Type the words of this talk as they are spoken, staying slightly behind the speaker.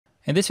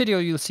In this video,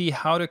 you'll see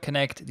how to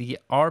connect the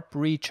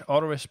arpReach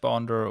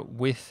autoresponder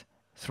with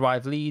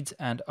Thrive Leads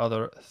and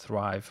other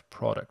Thrive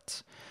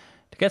products.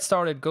 To get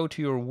started, go to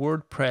your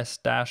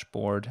WordPress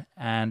dashboard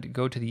and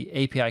go to the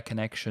API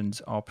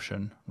connections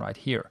option right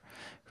here.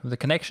 From the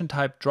connection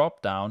type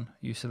drop-down,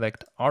 you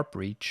select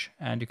arpReach,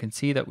 and you can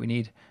see that we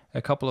need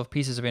a couple of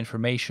pieces of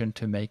information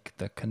to make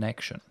the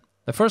connection.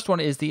 The first one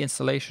is the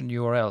installation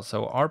URL.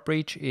 So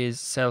arpReach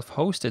is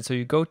self-hosted, so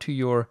you go to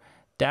your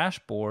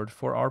dashboard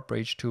for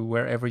arpReach to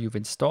wherever you've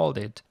installed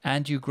it,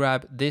 and you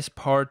grab this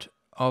part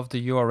of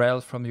the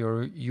URL from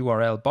your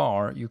URL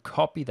bar, you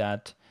copy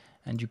that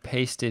and you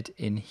paste it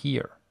in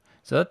here.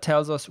 So that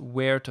tells us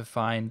where to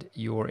find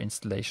your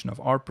installation of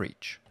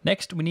arpReach.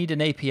 Next, we need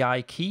an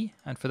API key,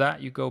 and for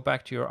that you go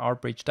back to your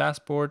arpReach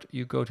dashboard,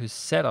 you go to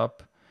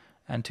Setup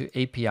and to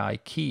API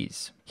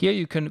keys. Here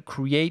you can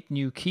create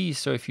new keys,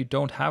 so if you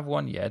don't have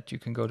one yet, you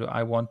can go to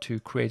I want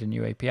to create a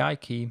new API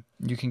key.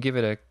 You can give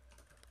it a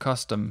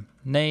custom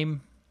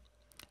name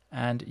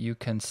and you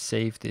can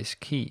save this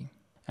key.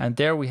 And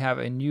there we have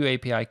a new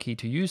API key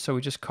to use, so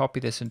we just copy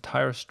this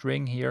entire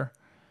string here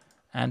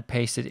and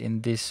paste it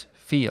in this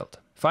field.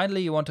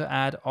 Finally, you want to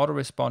add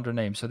autoresponder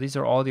name. So these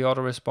are all the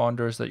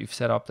autoresponders that you've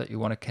set up that you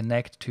want to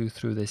connect to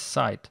through this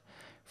site.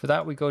 For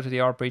that, we go to the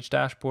arpReach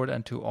dashboard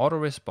and to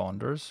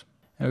autoresponders,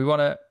 and we want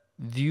to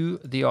view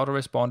the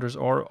autoresponders,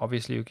 or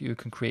obviously you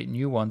can create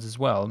new ones as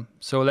well.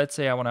 So let's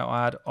say I want to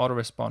add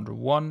autoresponder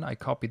 1. I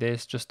copy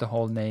this, just the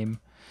whole name.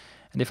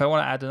 And if I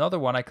want to add another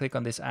one, I click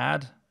on this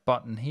add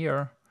button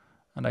here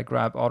and I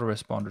grab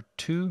autoresponder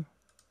 2,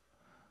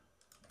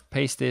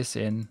 paste this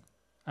in,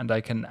 and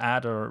I can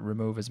add or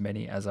remove as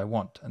many as I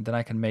want. And then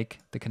I can make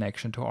the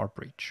connection to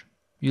arpReach.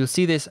 You'll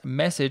see this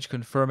message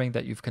confirming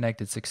that you've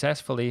connected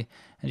successfully,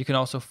 and you can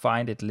also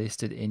find it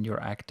listed in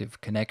your active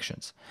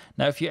connections.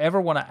 Now, if you ever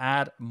want to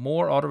add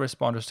more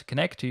autoresponders to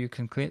connect to, you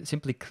can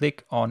simply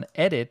click on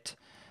Edit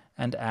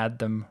and add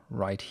them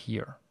right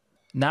here.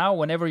 Now,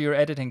 whenever you're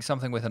editing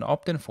something with an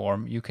opt-in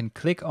form, you can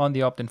click on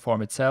the opt-in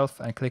form itself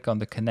and click on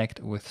the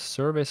Connect with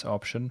Service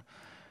option,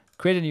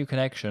 create a new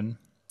connection,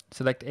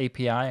 select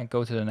API and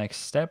go to the next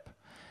step,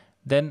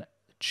 then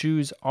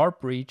choose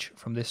arpReach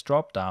from this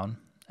drop-down.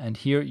 And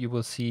here you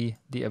will see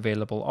the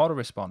available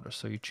autoresponders.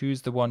 So you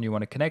choose the one you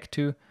want to connect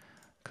to,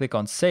 click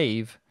on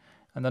Save,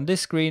 and on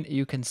this screen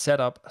you can set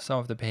up some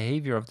of the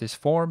behavior of this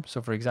form.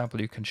 So for example,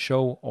 you can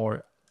show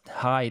or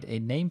hide a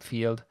name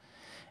field,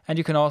 and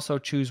you can also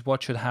choose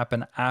what should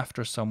happen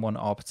after someone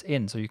opts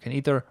in. So you can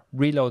either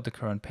reload the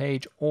current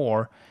page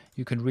or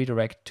you can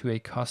redirect to a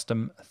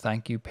custom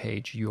thank you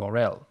page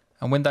URL.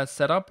 And when that's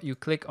set up, you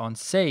click on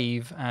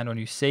Save, and when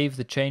you save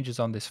the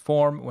changes on this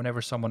form,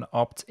 whenever someone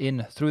opts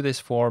in through this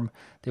form,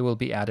 they will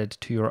be added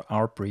to your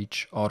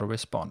arpReach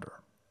autoresponder.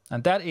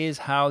 And that is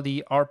how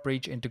the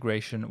arpReach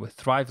integration with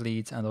Thrive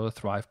Leads and other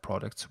Thrive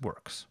products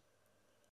works.